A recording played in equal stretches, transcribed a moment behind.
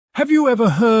Have you ever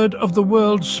heard of the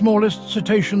world's smallest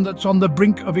cetacean that's on the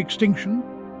brink of extinction?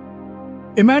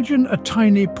 Imagine a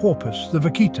tiny porpoise, the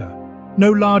vaquita,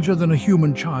 no larger than a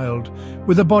human child,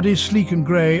 with a body sleek and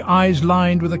grey, eyes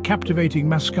lined with a captivating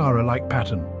mascara-like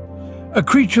pattern. A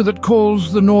creature that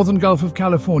calls the northern Gulf of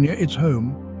California its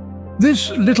home. This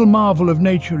little marvel of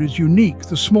nature is unique,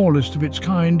 the smallest of its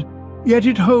kind, yet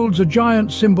it holds a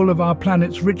giant symbol of our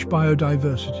planet's rich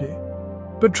biodiversity.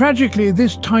 But tragically,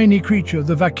 this tiny creature,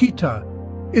 the vaquita,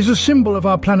 is a symbol of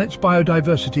our planet's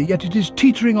biodiversity, yet it is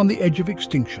teetering on the edge of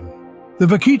extinction. The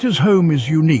vaquita's home is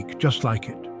unique, just like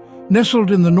it. Nestled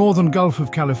in the northern Gulf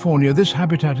of California, this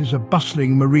habitat is a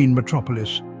bustling marine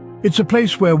metropolis. It's a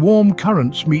place where warm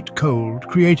currents meet cold,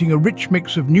 creating a rich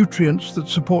mix of nutrients that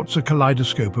supports a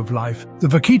kaleidoscope of life. The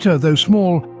vaquita, though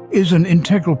small, is an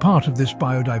integral part of this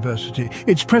biodiversity.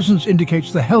 Its presence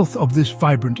indicates the health of this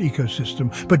vibrant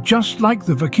ecosystem. But just like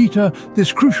the vaquita,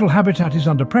 this crucial habitat is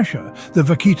under pressure. The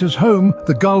vaquita's home,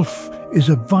 the Gulf, is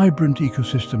a vibrant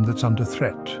ecosystem that's under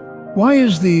threat. Why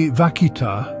is the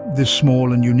vaquita, this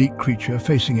small and unique creature,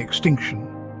 facing extinction?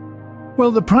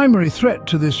 Well, the primary threat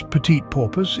to this petite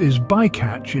porpoise is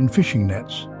bycatch in fishing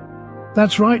nets.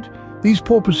 That's right. These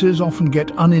porpoises often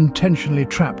get unintentionally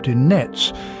trapped in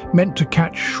nets meant to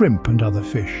catch shrimp and other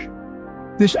fish.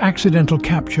 This accidental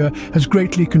capture has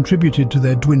greatly contributed to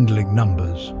their dwindling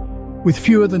numbers. With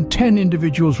fewer than 10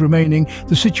 individuals remaining,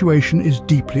 the situation is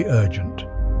deeply urgent.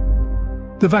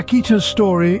 The vaquita's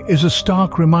story is a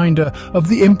stark reminder of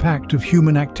the impact of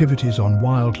human activities on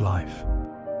wildlife.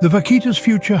 The vaquita's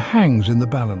future hangs in the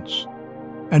balance,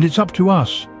 and it's up to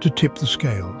us to tip the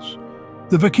scales.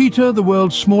 The vaquita, the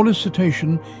world's smallest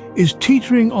cetacean, is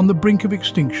teetering on the brink of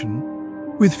extinction,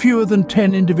 with fewer than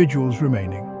 10 individuals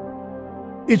remaining.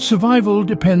 Its survival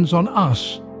depends on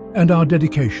us and our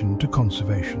dedication to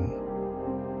conservation.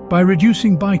 By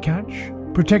reducing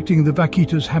bycatch, protecting the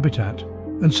vaquita's habitat,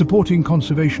 and supporting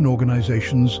conservation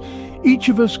organizations, each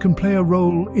of us can play a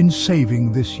role in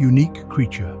saving this unique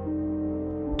creature.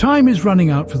 Time is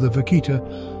running out for the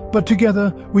vaquita, but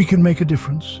together we can make a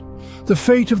difference. The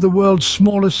fate of the world's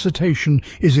smallest cetacean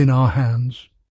is in our hands.